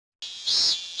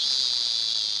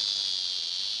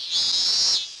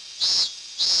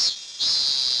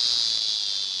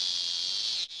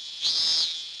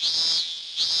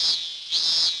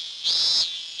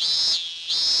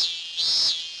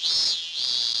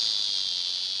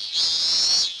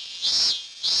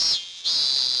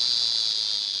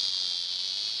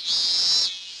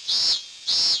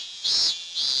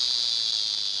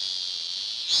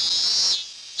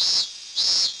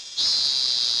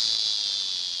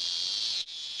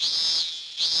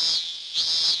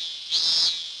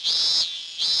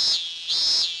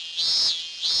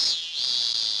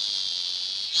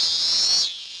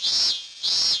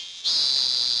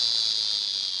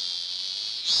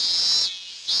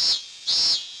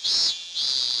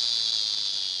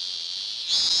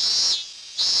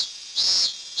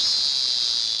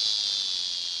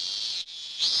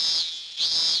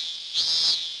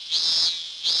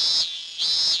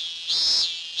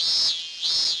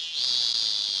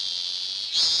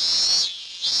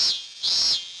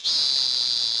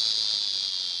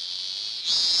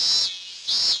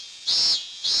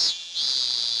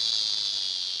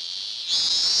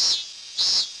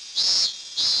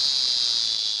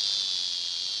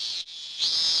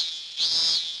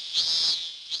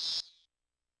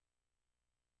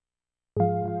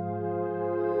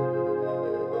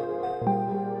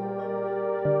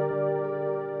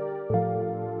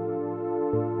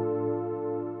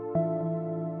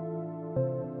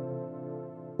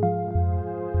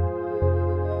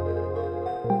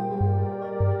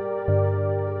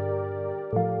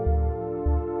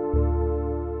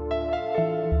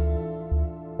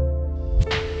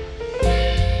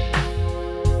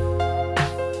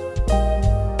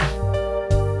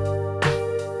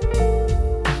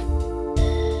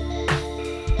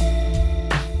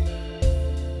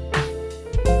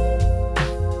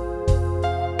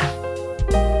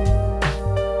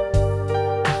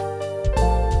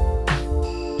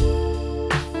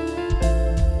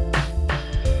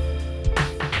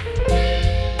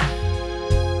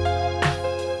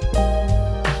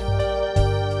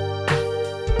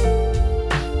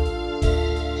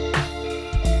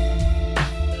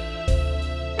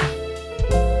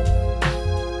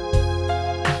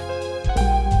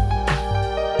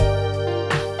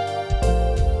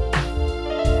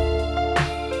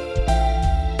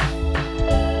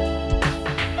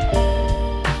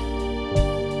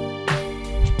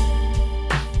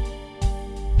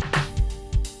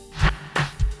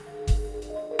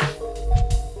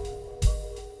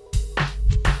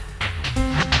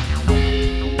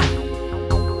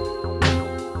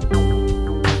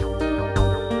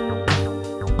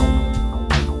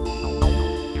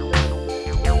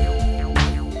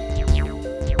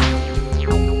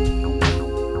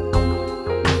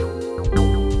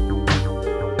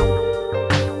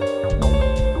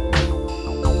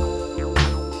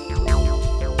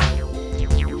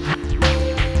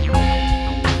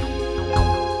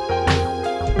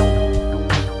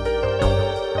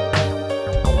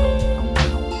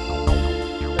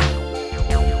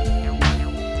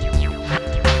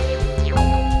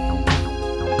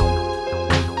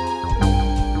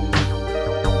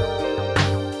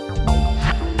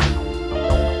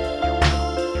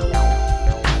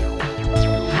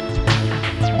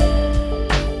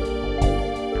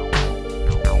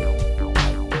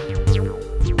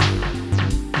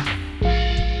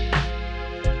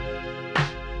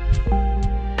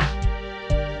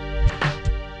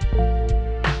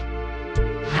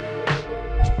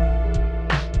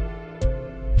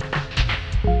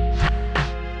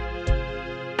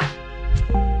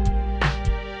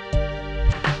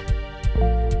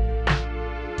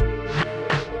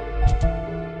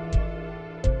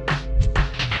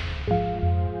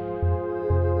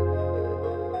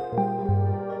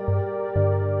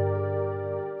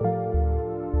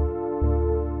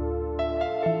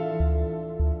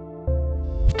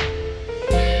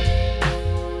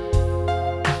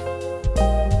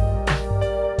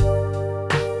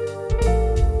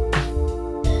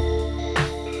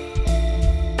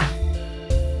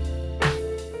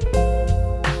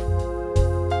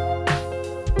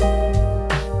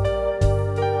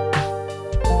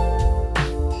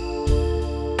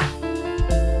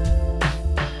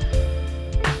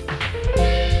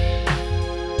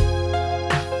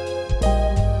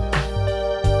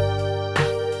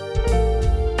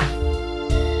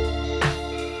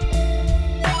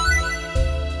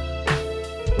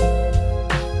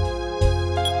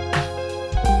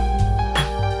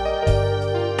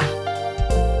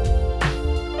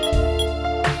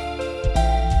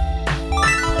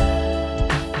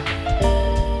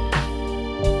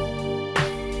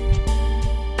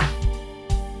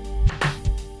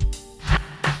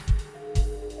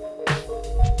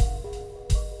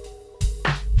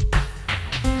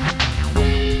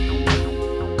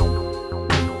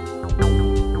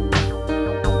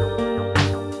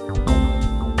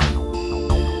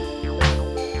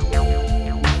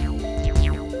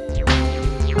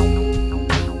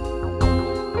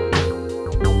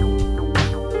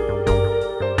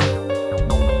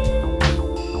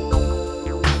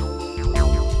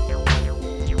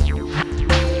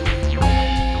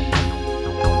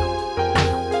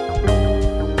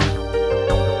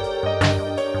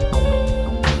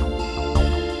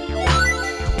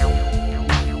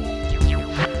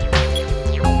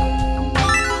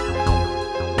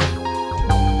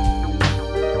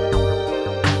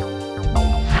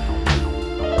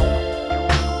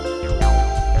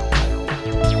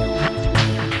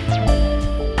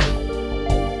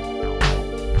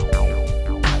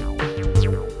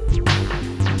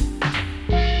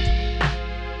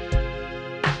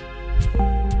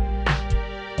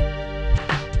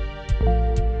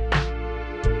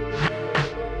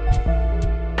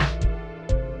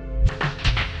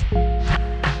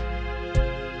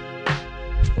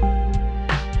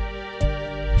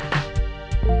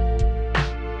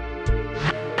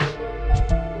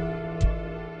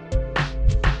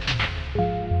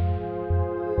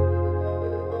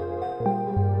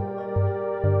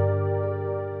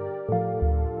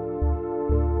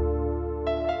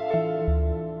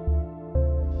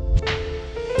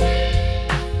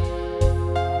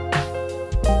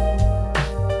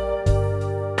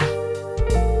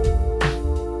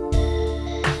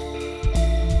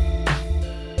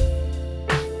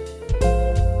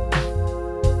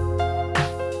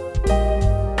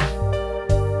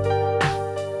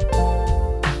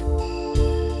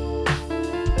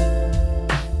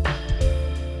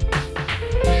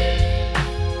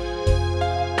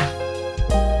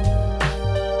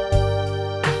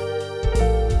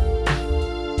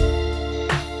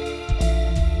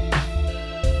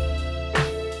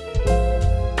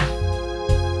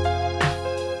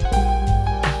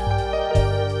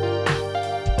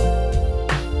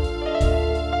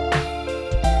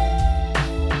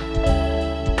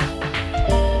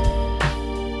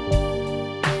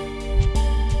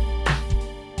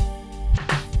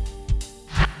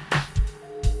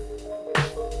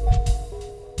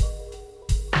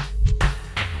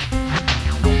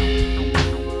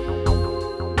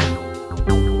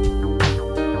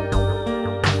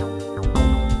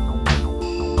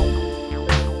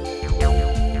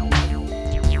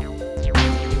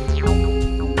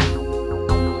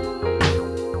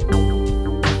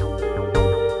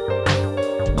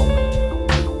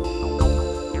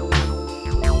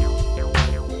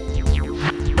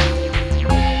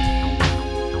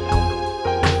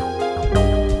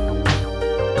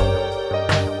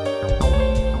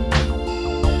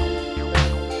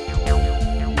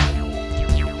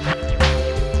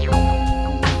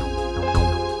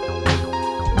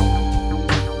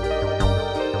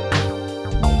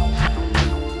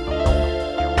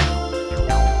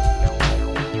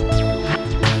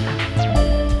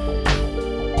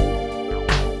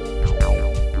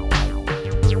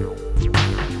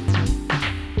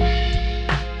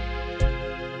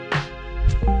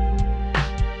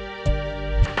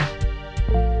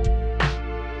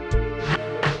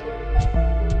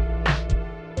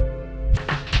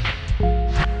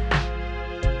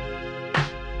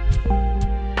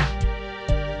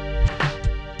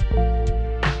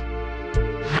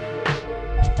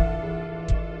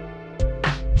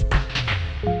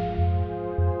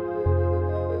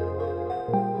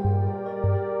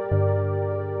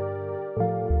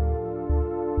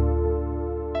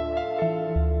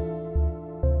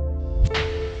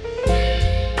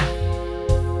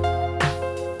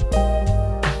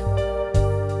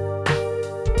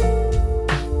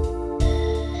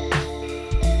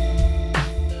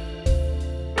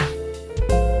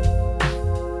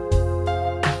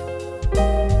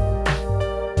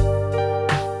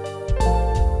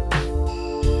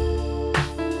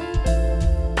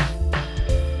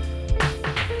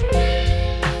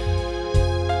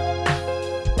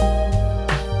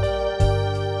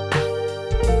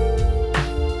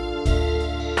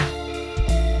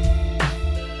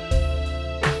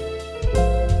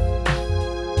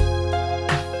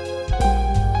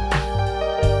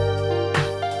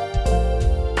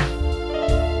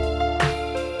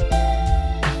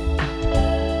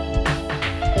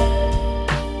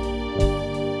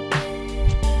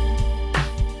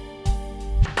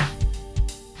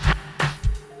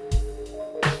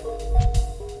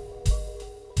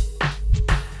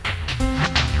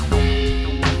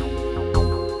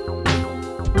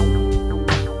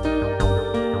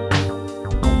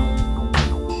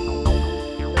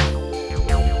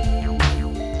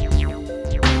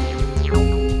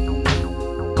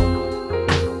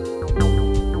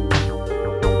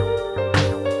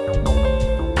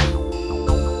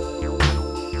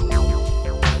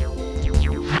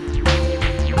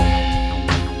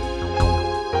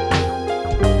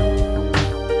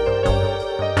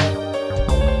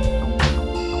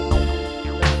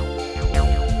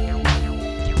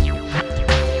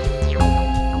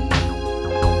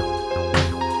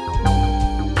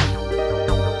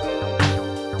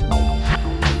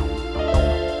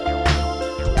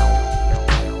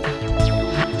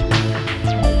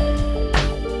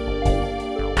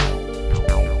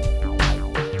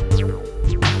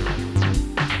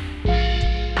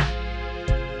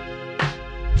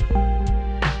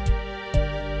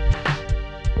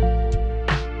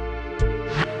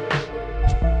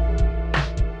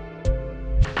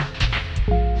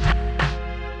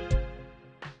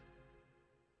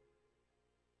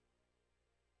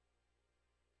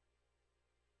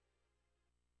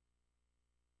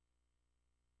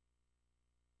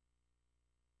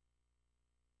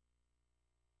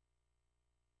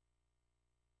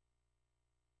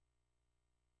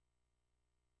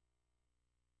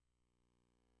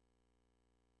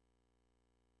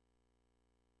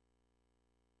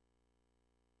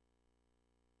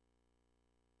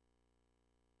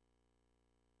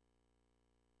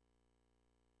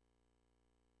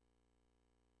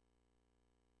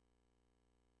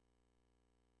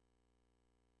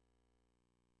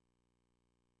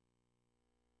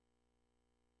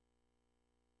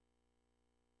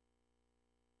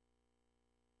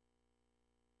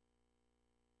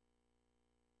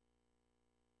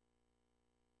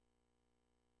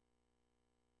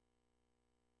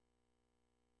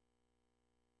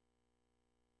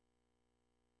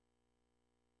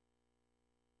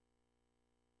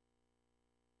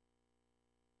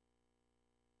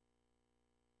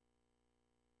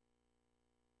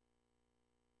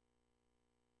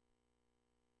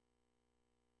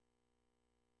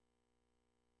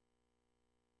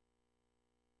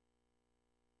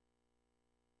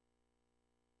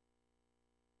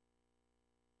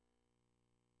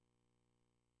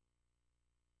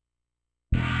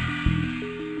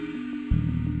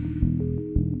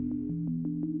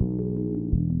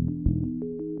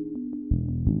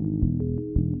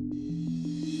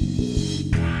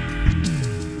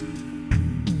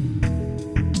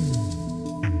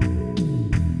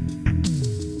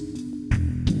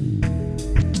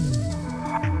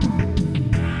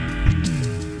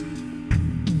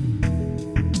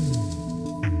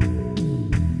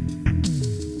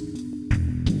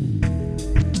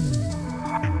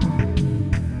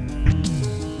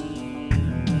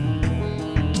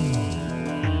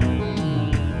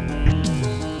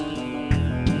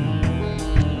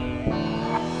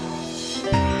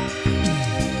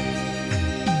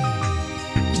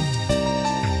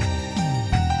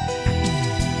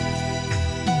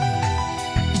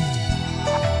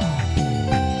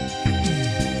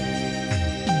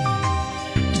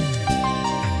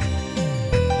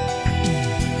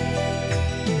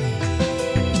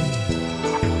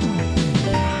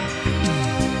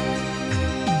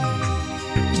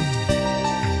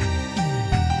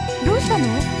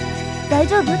大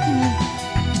丈夫君？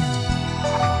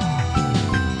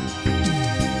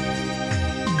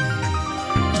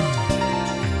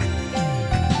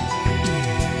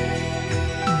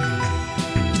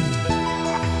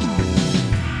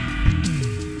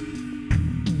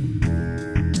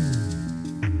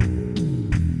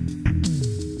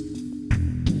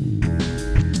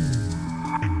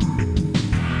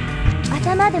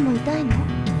頭でも痛いの？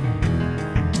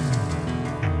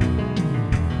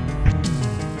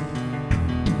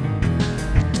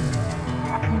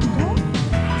本当？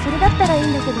それだったらいい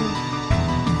んだけど。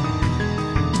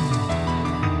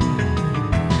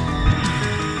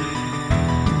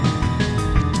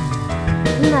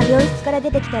今病室から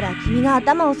出てきたら君が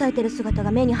頭を押さえてる姿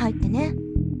が目に入ってね。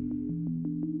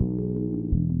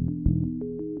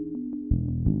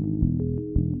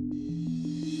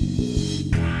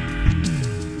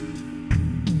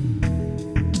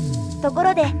とこ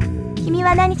ろで君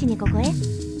は何しにここへ？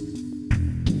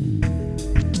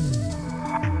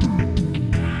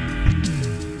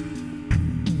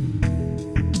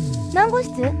何号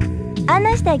室？案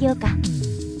内してあげようか。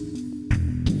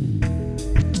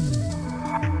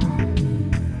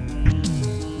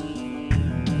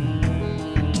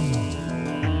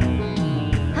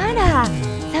あら、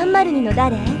302の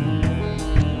誰？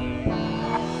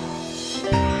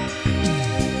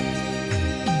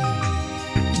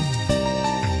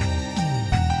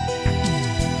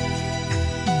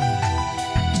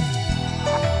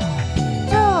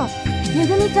め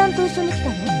ぐみちゃんと一緒に来た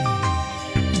の？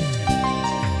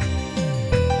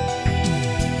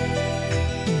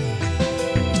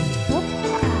そっか、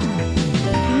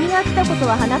君が来たこと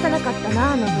は話さなかった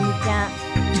な、のぶみちゃん。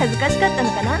恥ずかしかった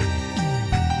のかな？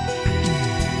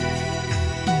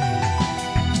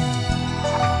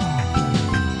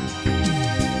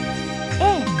え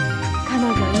え、彼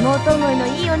女妹思いの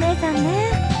いいお姉さんね。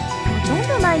ほ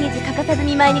とんど毎日欠かさず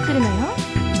見舞いに来るのよ。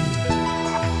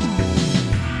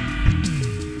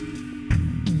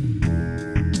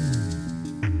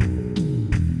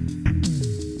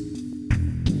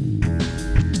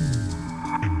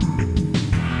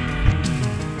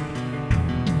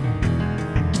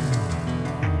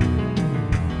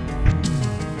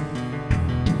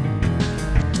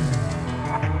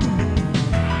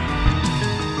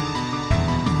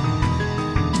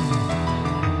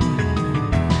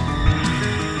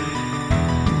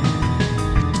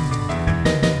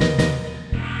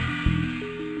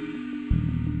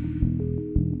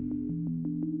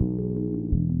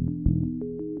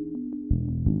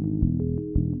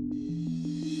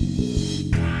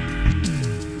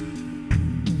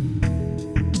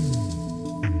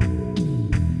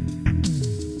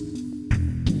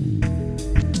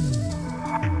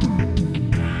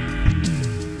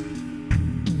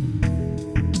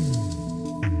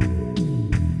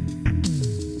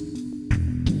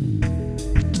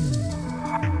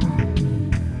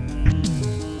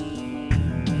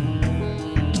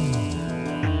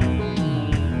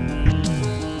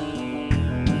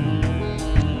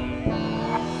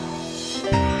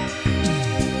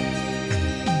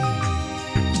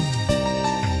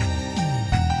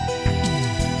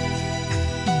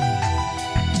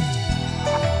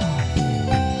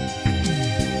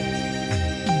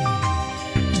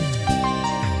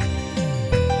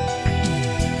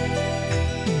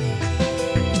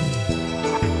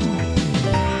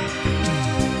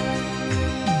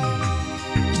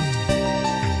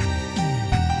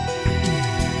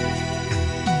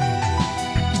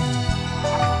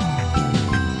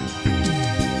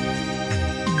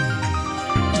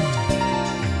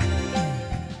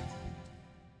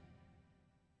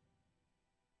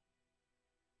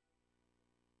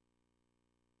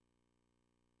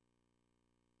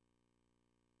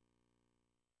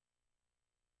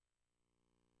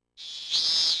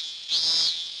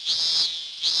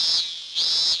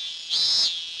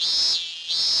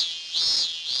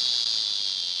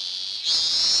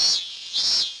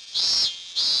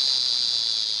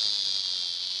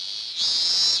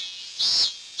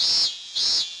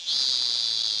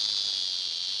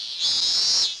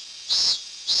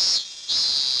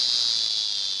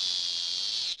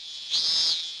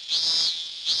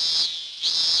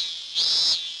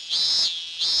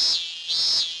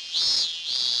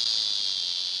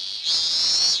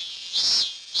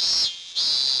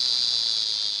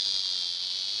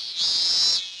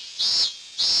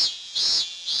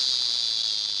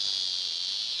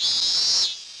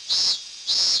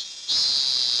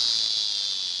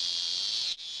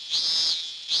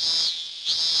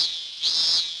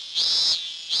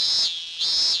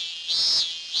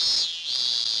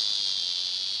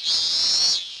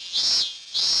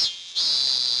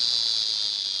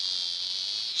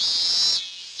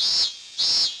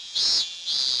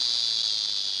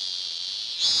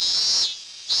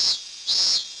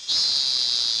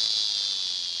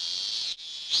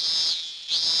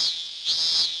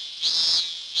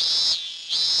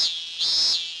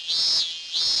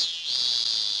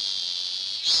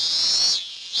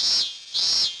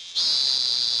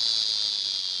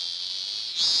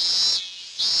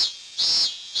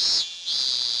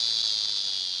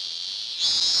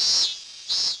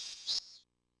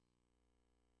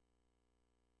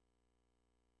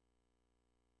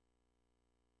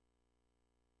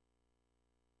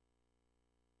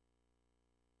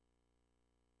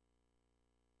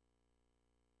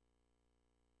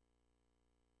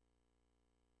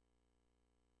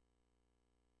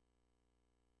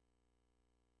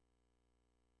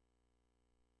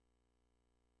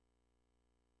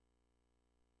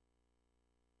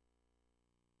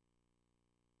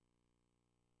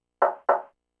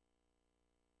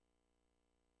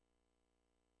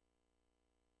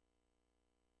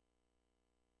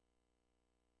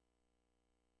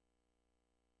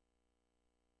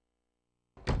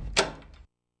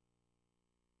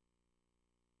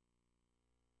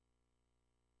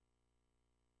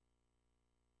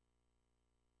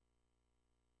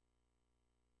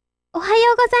おはよ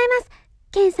うございます、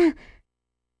ケンさん。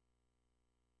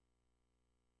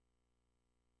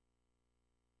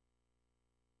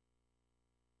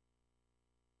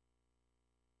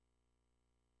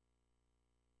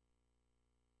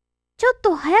ちょっ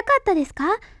と早かったです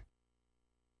か？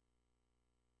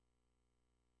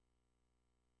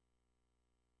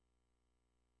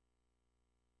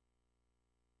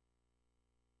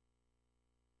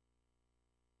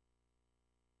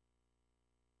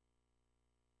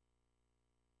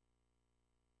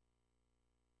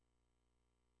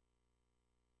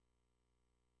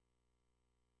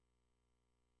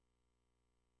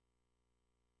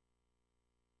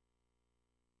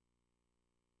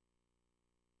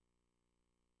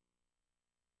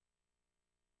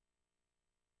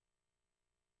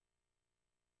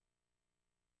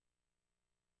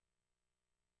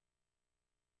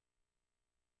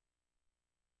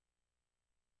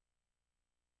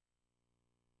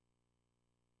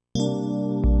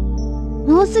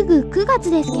もうすぐ9月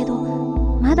ですけど、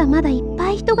まだまだいっ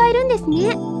ぱい人がいるんです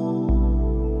ね。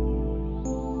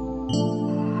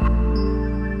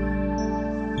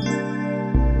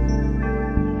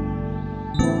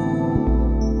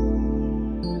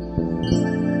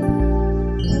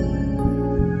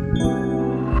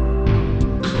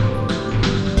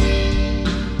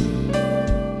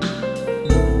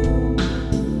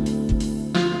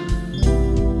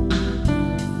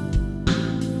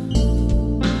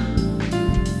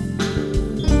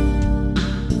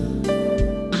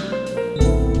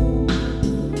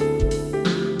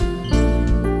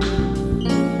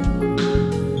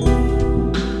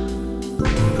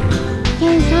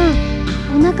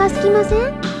お腹空きません？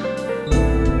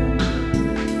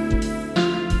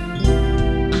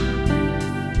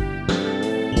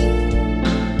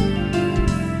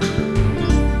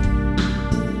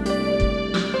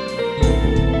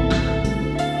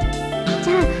じ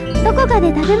ゃあどこかで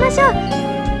食べましょう。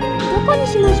どこに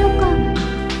しましょうか。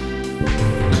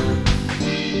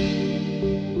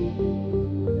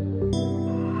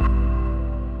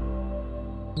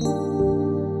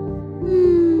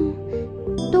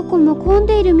どこも混ん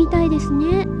でいるみたいです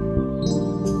ね。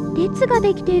列が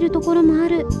できているところもあ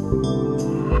る。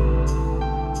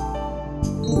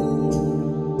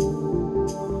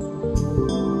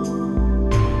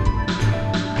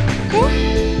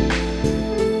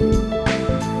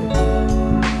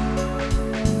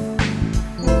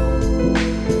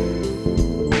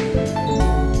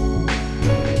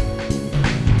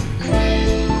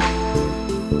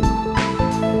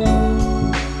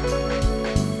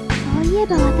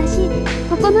私、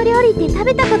ここの料理って食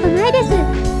べたことないです。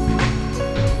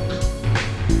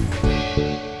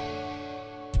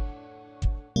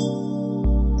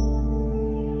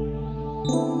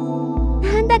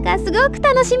なんだかすごく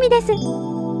楽しみです。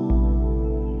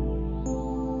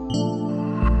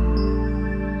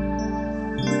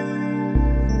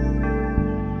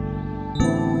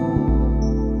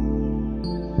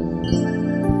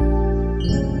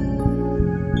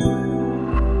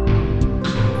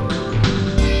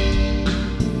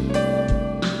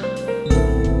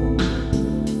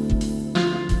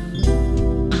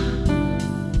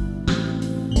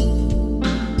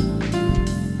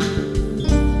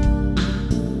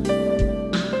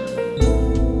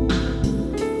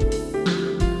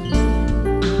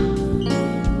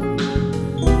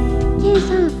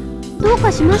どう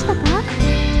かしましたか？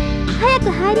早く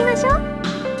入りましょう。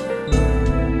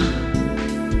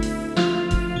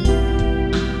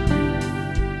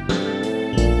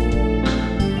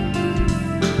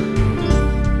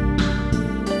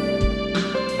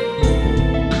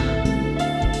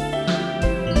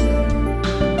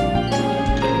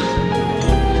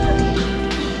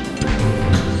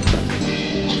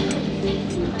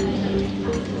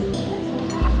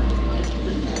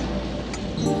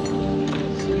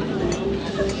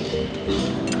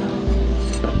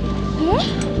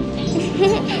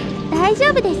大丈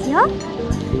夫ですよ。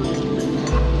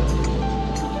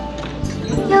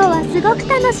今日はすごく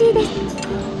楽しいです。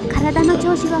体の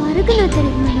調子が悪くなってる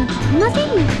暇なんてありません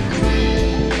よ。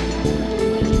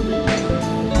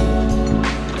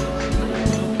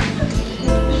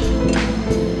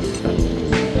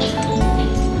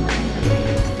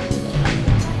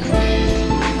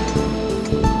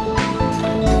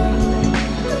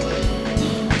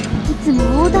いつ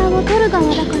もオーダーを取る側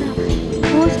だから、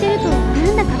こうしてると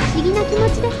なんだか不思議な気持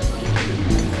ちです。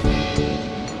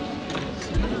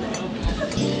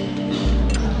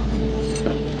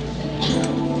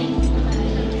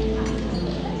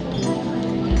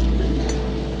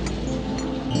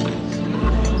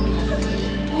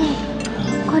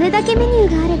これだけメニュ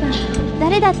ーがあれば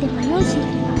誰だって迷うし、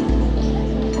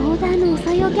オーダーのに遅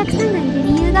いお客さんがいる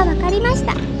理由が分かりまし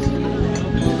た。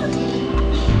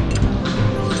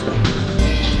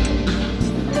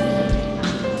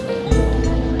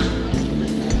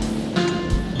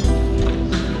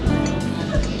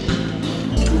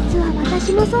実は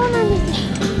私もそうなんです。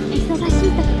忙し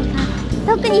い時と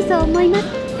か特にそう思いま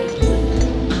す。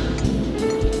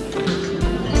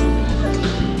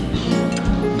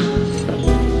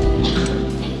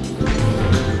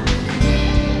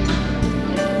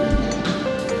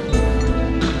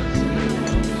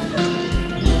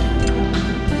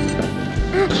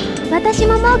私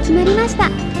ももう決まりました。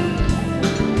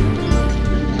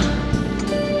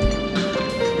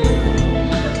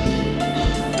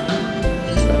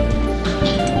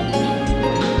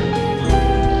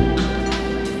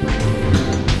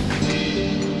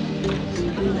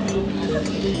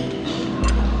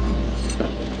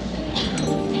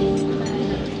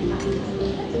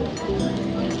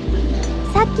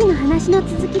さっきの話の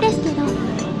続きですけど、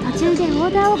途中でオ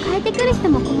ーダーを変えてくる人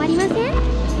も困りません？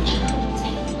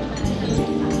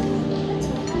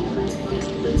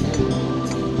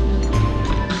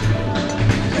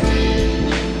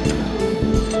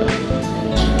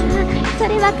そ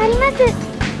れわかります。で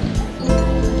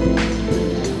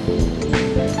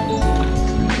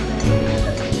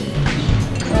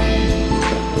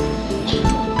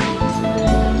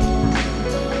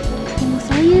も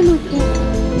そういうのって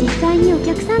実際にお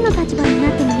客さんの立場に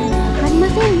なってみないとわかりま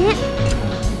せんね。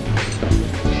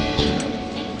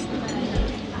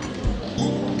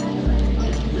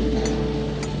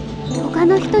他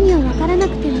の人にはわからな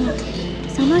くても、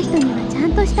その人にはちゃ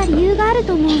んとした理由がある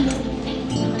と思うんです。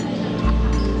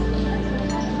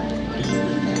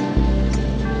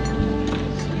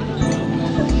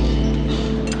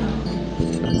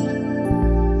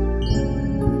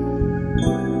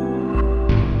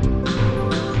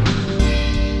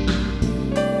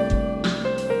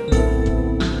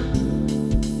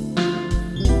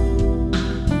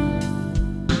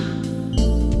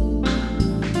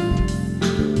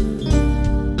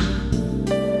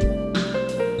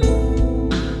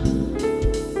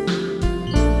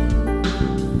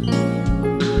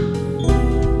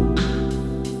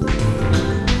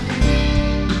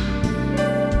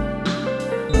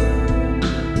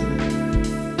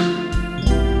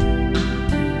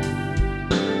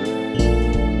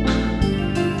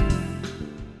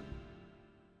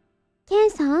ケ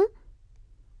ンさん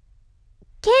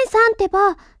って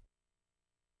ば。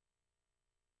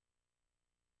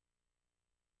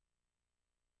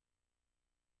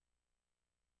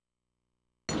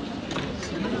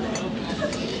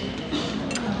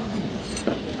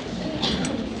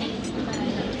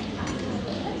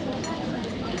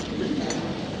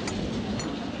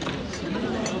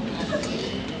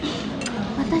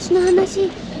私の話、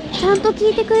ちゃんと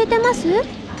聞いてくれてます？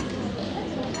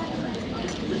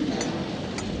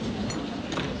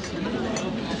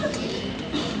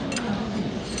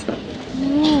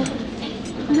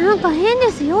なんか変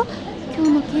ですよ、今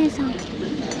日のケンさん。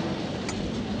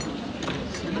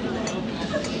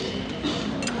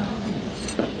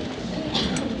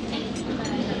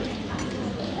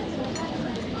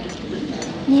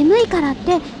眠いからっ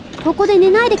てここで寝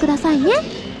ないでくださいね。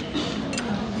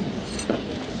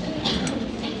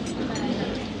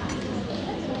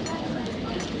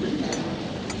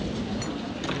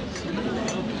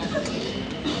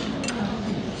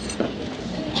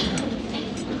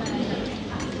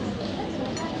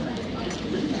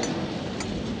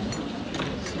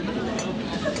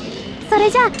それ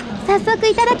じゃあ早速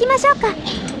いただきましょうか。